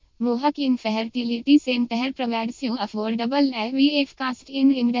Mohak Infertility Center provides you affordable IVF cost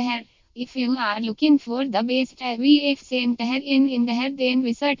in Indore. If you are looking for the best IVF center in Indore, then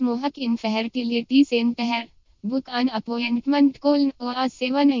visit Mohak Infertility Center. Book an appointment, call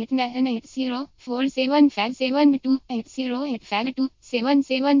 07898 4757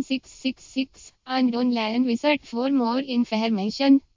 77666 and online visit for more information.